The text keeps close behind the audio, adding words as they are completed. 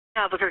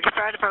Albuquerque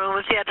Fire Department.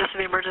 What's the address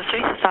of the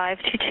emergency?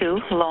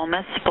 522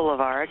 Lomas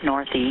Boulevard,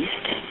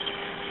 Northeast.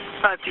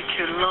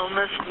 522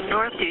 Lomas,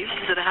 Northeast.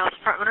 Is it a house,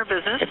 apartment, or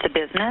business? It's a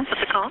business.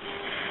 What's it called?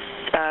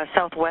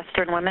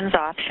 Southwestern Women's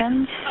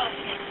Options.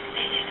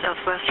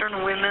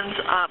 Southwestern Women's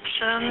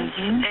Options.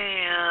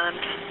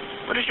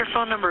 And what is your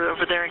phone number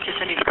over there in case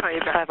I need to call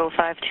you back?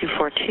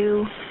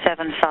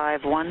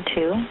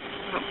 505-242-7512.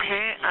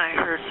 Okay, I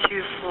heard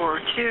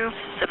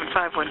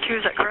 242-7512.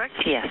 Is that correct?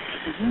 Yes.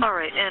 All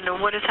right, and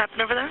what has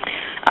happened over there?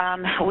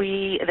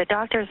 The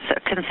doctor's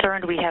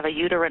concerned we have a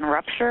uterine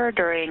rupture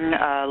during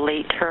a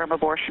late-term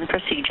abortion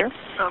procedure.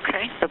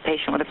 Okay. The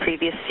patient with a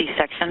previous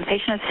C-section. The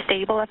patient is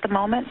stable at the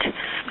moment.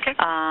 Okay.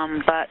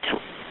 But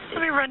let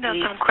me run down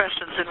some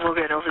questions and we'll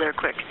get over there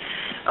quick.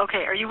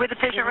 Okay, are you with the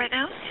patient right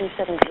now?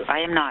 272. I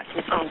am not.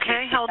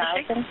 Okay, how old is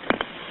she?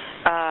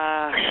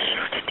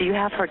 Do you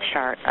have her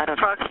chart? I don't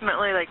know.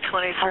 Approximately like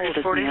 20s,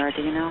 30s, 40s. Mira,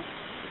 do you know?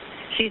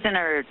 She's in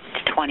her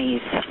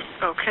 20s.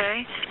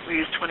 Okay, we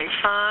use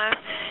 25. Is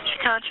she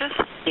conscious?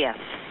 Yes.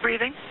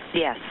 Breathing?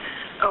 Yes.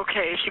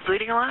 Okay, is she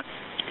bleeding a lot?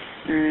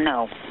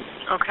 No.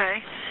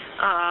 Okay.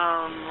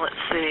 Let's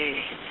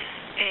see.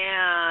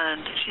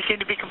 And she seemed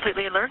to be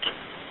completely alert?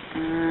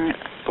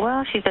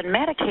 Well, she's been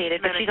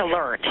medicated, but she's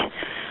alert.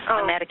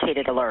 Oh. A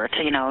medicated alert,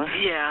 you know.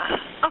 Yeah.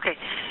 Okay.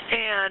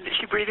 And is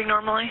she breathing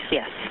normally?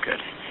 Yes.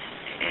 Good.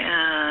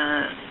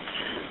 And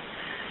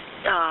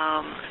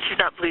she's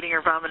not bleeding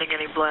or vomiting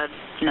any blood?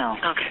 No.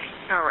 Okay.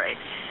 All right.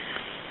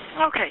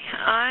 Okay.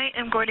 I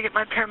am going to get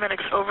my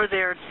paramedics over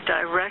there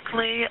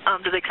directly.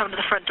 Do they come to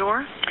the front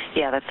door?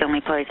 Yeah, that's the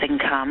only place they can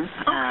come.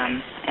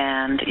 Okay.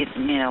 And,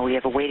 you know, we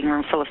have a waiting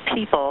room full of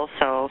people,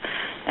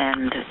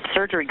 and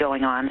surgery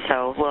going on,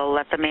 so we'll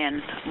let them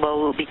in.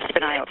 We'll be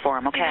keeping an eye out for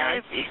them, okay? Yeah,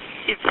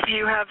 if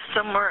you have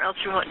somewhere else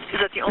you want, is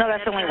that the only No,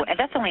 that's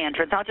the only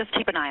entrance. I'll just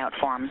keep an eye out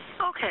for them.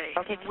 Okay.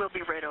 Okay. We'll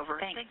be right over.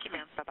 Thanks. Thank you,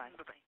 ma'am. Bye-bye.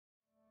 Bye-bye.